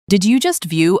Did you just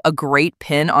view a great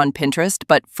pin on Pinterest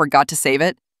but forgot to save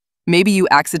it? Maybe you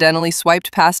accidentally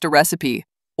swiped past a recipe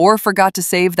or forgot to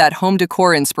save that home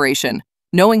decor inspiration.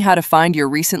 Knowing how to find your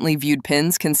recently viewed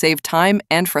pins can save time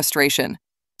and frustration.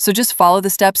 So just follow the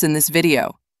steps in this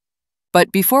video.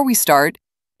 But before we start,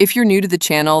 if you're new to the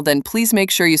channel, then please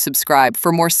make sure you subscribe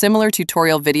for more similar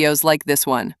tutorial videos like this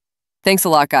one. Thanks a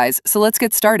lot, guys. So let's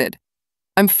get started.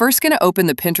 I'm first going to open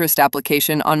the Pinterest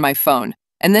application on my phone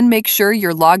and then make sure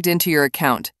you're logged into your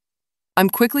account. I'm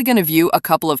quickly going to view a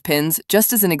couple of pins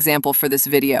just as an example for this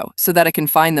video so that I can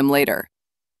find them later.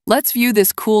 Let's view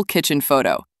this cool kitchen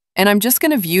photo. And I'm just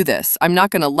going to view this. I'm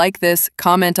not going to like this,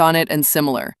 comment on it, and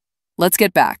similar. Let's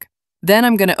get back. Then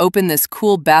I'm going to open this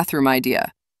cool bathroom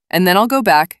idea. And then I'll go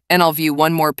back and I'll view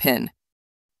one more pin.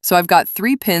 So I've got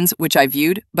 3 pins which I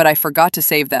viewed, but I forgot to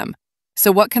save them.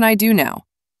 So what can I do now?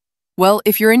 Well,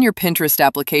 if you're in your Pinterest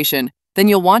application, then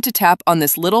you'll want to tap on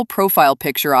this little profile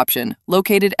picture option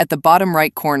located at the bottom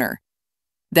right corner.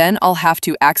 Then I'll have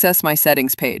to access my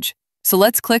settings page. So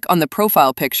let's click on the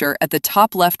profile picture at the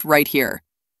top left right here.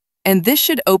 And this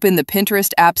should open the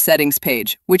Pinterest app settings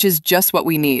page, which is just what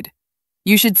we need.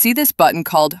 You should see this button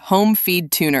called Home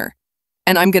Feed Tuner.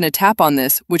 And I'm going to tap on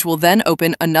this, which will then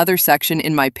open another section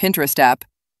in my Pinterest app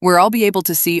where I'll be able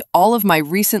to see all of my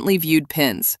recently viewed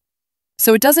pins.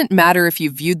 So it doesn't matter if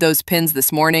you viewed those pins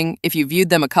this morning, if you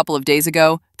viewed them a couple of days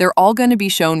ago, they're all going to be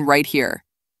shown right here.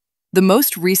 The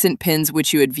most recent pins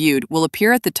which you had viewed will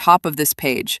appear at the top of this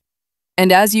page.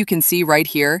 And as you can see right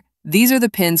here, these are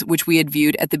the pins which we had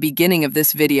viewed at the beginning of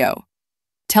this video.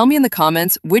 Tell me in the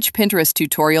comments which Pinterest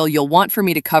tutorial you'll want for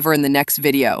me to cover in the next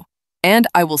video. And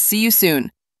I will see you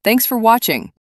soon. Thanks for watching.